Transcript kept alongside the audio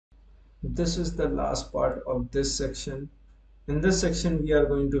This is the last part of this section. In this section, we are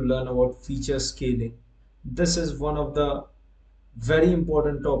going to learn about feature scaling. This is one of the very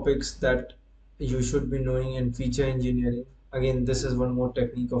important topics that you should be knowing in feature engineering. Again, this is one more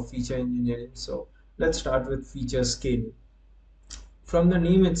technique of feature engineering. So let's start with feature scaling. From the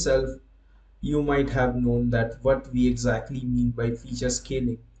name itself, you might have known that what we exactly mean by feature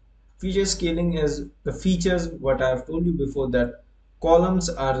scaling. Feature scaling is the features, what I have told you before, that columns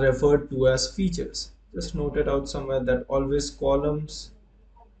are referred to as features. Just note it out somewhere that always columns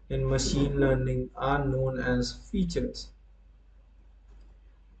in machine learning are known as features,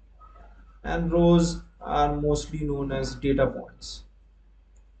 and rows are mostly known as data points.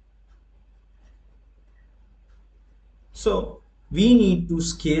 So we need to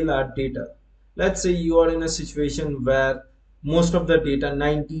scale our data. Let's say you are in a situation where most of the data,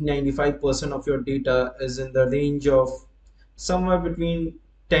 90-95% of your data is in the range of somewhere between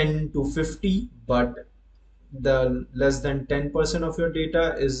 10 to 50, but the less than 10% of your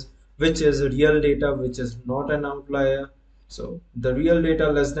data is which is real data, which is not an outlier. So the real data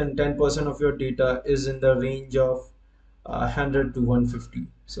less than 10% of your data is in the range of 100 to 150.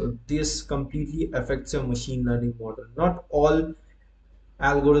 So this completely affects your machine learning model. Not all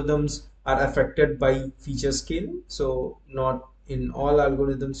algorithms are affected by feature scaling. So not in all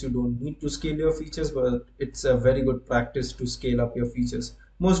algorithms you don't need to scale your features, but it's a very good practice to scale up your features.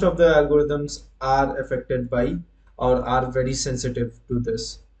 Most of the algorithms are affected by or are very sensitive to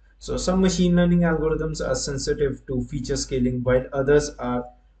this. So some machine learning algorithms are sensitive to feature scaling while others are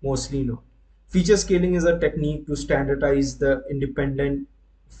mostly not. Feature scaling is a technique to standardize the independent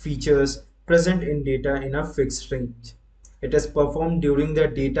features present in data in a fixed range. It is performed during the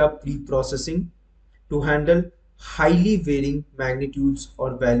data pre-processing to handle highly varying magnitudes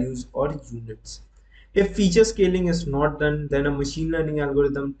or values or units. If feature scaling is not done, then a machine learning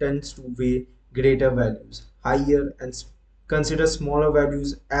algorithm tends to weigh greater values higher and consider smaller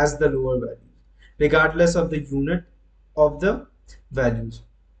values as the lower values, regardless of the unit of the values.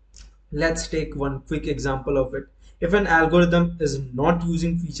 Let's take one quick example of it. If an algorithm is not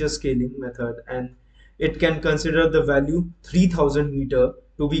using feature scaling method and it can consider the value 3000 meter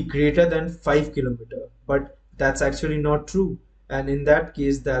to be greater than 5 kilometer, but that's actually not true. And in that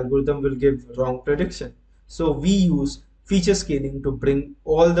case, the algorithm will give wrong prediction. So we use feature scaling to bring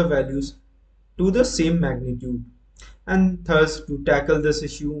all the values to the same magnitude. And thus, to tackle this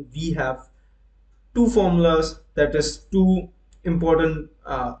issue, we have two formulas, that is two important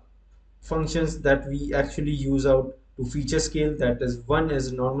functions that we actually use out to feature scale. That is, one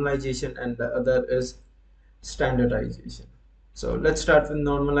is normalization and the other is standardization. So let's start with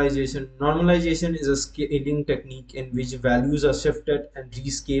normalization. Normalization is a scaling technique in which values are shifted and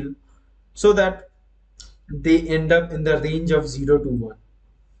rescaled so that they end up in the range of 0 to 1.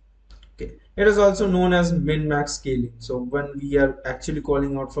 Okay, it is also known as min-max scaling. So when we are actually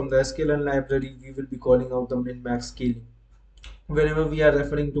calling out from the sklearn library, we will be calling out the min-max scaling. Whenever we are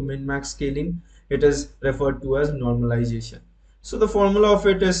referring to min-max scaling, it is referred to as normalization. So the formula of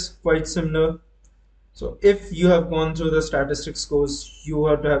it is quite similar. So if you have gone through the statistics course, you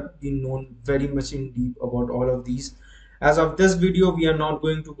would have been known very much in deep about all of these. As of this video, we are not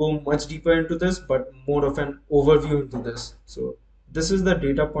going to go much deeper into this, but more of an overview into this. So this is the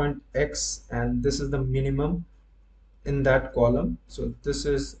data point X and this is the minimum in that column. So this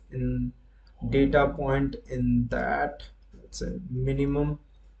is in data point in that, let's say, minimum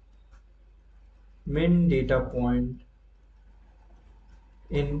min data point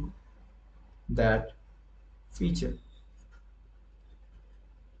in that feature.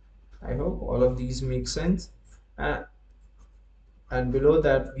 I hope all of these make sense. Uh, and below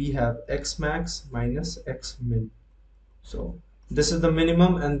that we have x max minus x min. So this is the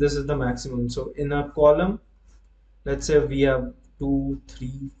minimum and this is the maximum. So in a column, let's say we have 2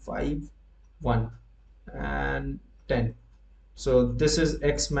 3 5 1 and 10. So this is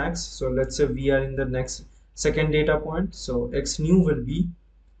x max. So let's say we are in the next second data point, so x new will be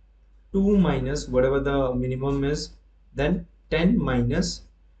 2 minus whatever the minimum is, then 10 minus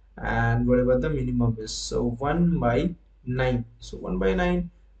and whatever the minimum is, so 1 by 9. So 1 by 9,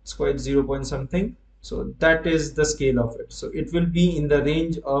 it's quite 0 point something. So that is the scale of it. So it will be in the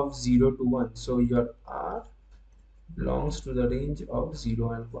range of 0 to 1. So your R belongs to the range of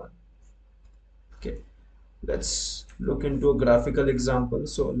 0 and 1. Okay, let's look into a graphical example.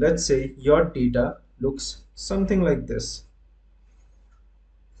 So let's say your data looks something like this.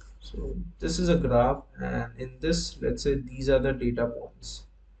 So this is a graph, and in this, let's say these are the data points.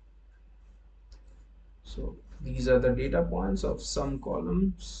 So these are the data points of some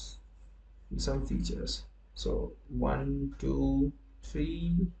columns and some features. So 1 2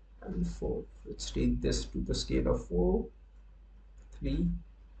 3 and 4. Let's take this to the scale of 4, 3,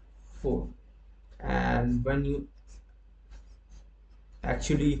 4. And when you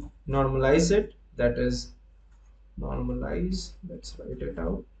actually normalize it, that is normalize, let's write it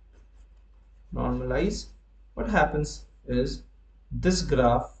out, normalize, what happens is this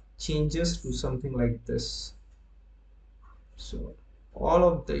graph changes to something like this. So all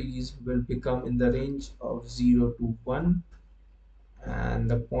of these will become in the range of 0 to 1, and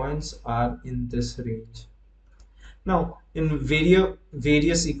the points are in this range. Now, in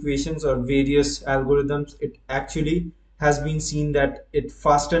various equations or various algorithms, it actually has been seen that it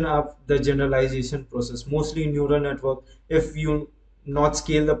fasten up the generalization process. Mostly in neural network, if you not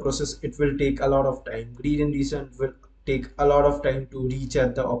scale the process, it will take a lot of time. Gradient descent will take a lot of time to reach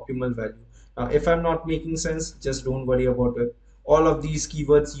at the optimal value. Now, if I'm not making sense, just don't worry about it. All of these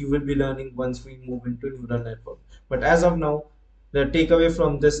keywords you will be learning once we move into neural network. But as of now, the takeaway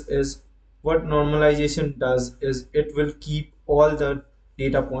from this is what normalization does is it will keep all the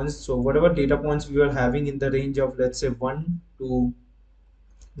data points. So whatever data points we are having in the range of, let's say, 1 to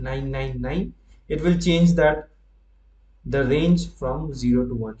 999, it will change that the range from 0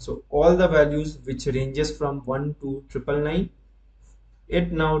 to 1. So all the values which ranges from 1 to 999,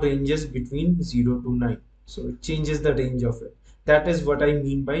 it now ranges between 0 to 9. So it changes the range of it. That is what I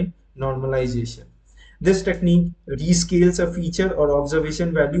mean by normalization. This technique rescales a feature or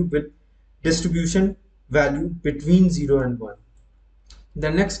observation value with distribution value between 0 and 1. The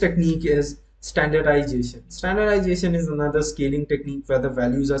next technique is standardization. Standardization is another scaling technique where the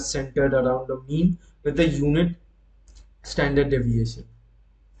values are centered around a mean with a unit standard deviation.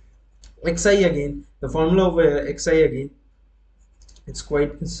 Xi again, the formula over here, Xi again, it's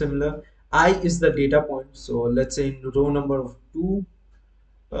quite similar. I is the data point. So let's say in row number of 2,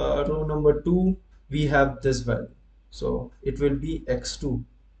 row number 2, we have this value. So it will be x2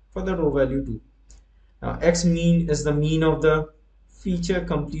 for the row value 2. Now x mean is the mean of the feature,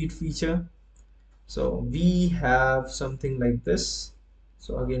 complete feature. So we have something like this.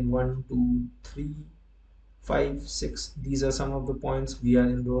 So again 1, 2, 3, 5, 6. These are some of the points. We are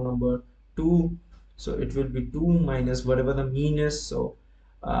in row number 2. So it will be 2 minus whatever the mean is. So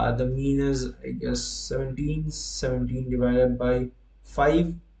the mean is, I guess, 17. 17 divided by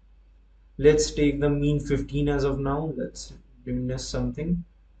 5. Let's take the mean 15 as of now. Let's diminish something.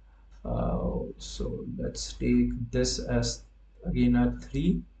 So let's take this as again at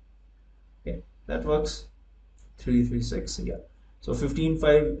 3. Okay, that works. 3, 3, 6. Yeah. So 15,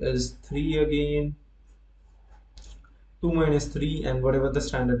 5 is 3 again. 2 minus 3 and whatever the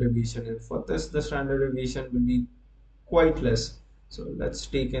standard deviation is. For this, the standard deviation will be quite less. So let's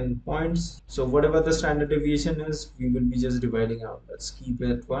take in points. So whatever the standard deviation is, we will be just dividing out. Let's keep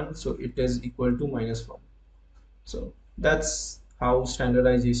it 1. So it is equal to -1. So that's how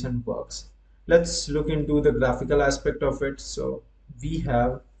standardization works. Let's look into the graphical aspect of it. So we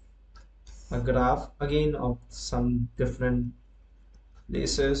have a graph again of some different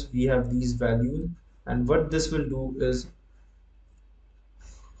places. We have these values, and what this will do is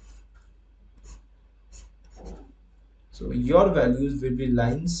so your values will be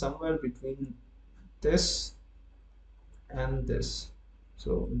lying somewhere between this and this.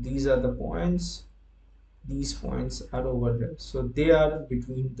 So these are the points, these points are over there, so they are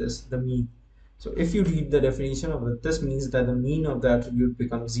between this, the mean. So if you read the definition of it, this means that the mean of the attribute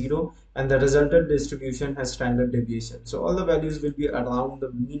becomes 0 and the resultant distribution has standard deviation. So all the values will be around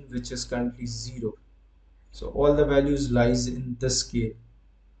the mean, which is currently 0. So all the values lies in this scale,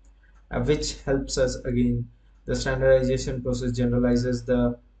 which helps us again. The standardization process generalizes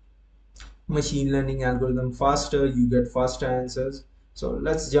the machine learning algorithm faster, you get faster answers. So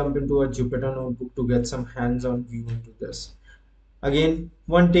let's jump into a Jupyter notebook to get some hands-on view into this. Again,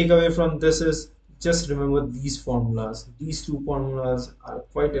 one takeaway from this is just remember these formulas. These two formulas are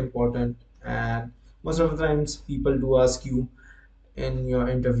quite important, and most of the times people do ask you in your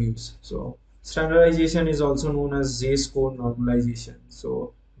interviews. So standardization is also known as Z-score normalization.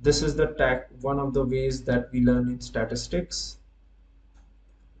 So this is the one of the ways that we learn in statistics.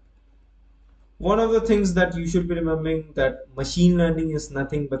 One of the things that you should be remembering that machine learning is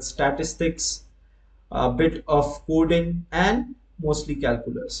nothing but statistics, a bit of coding, and mostly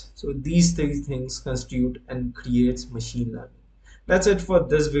calculus. So these three things constitute and creates machine learning. That's it for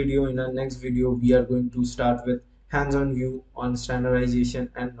this video. In our next video, we are going to start with hands-on view on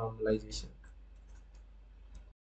standardization and normalization.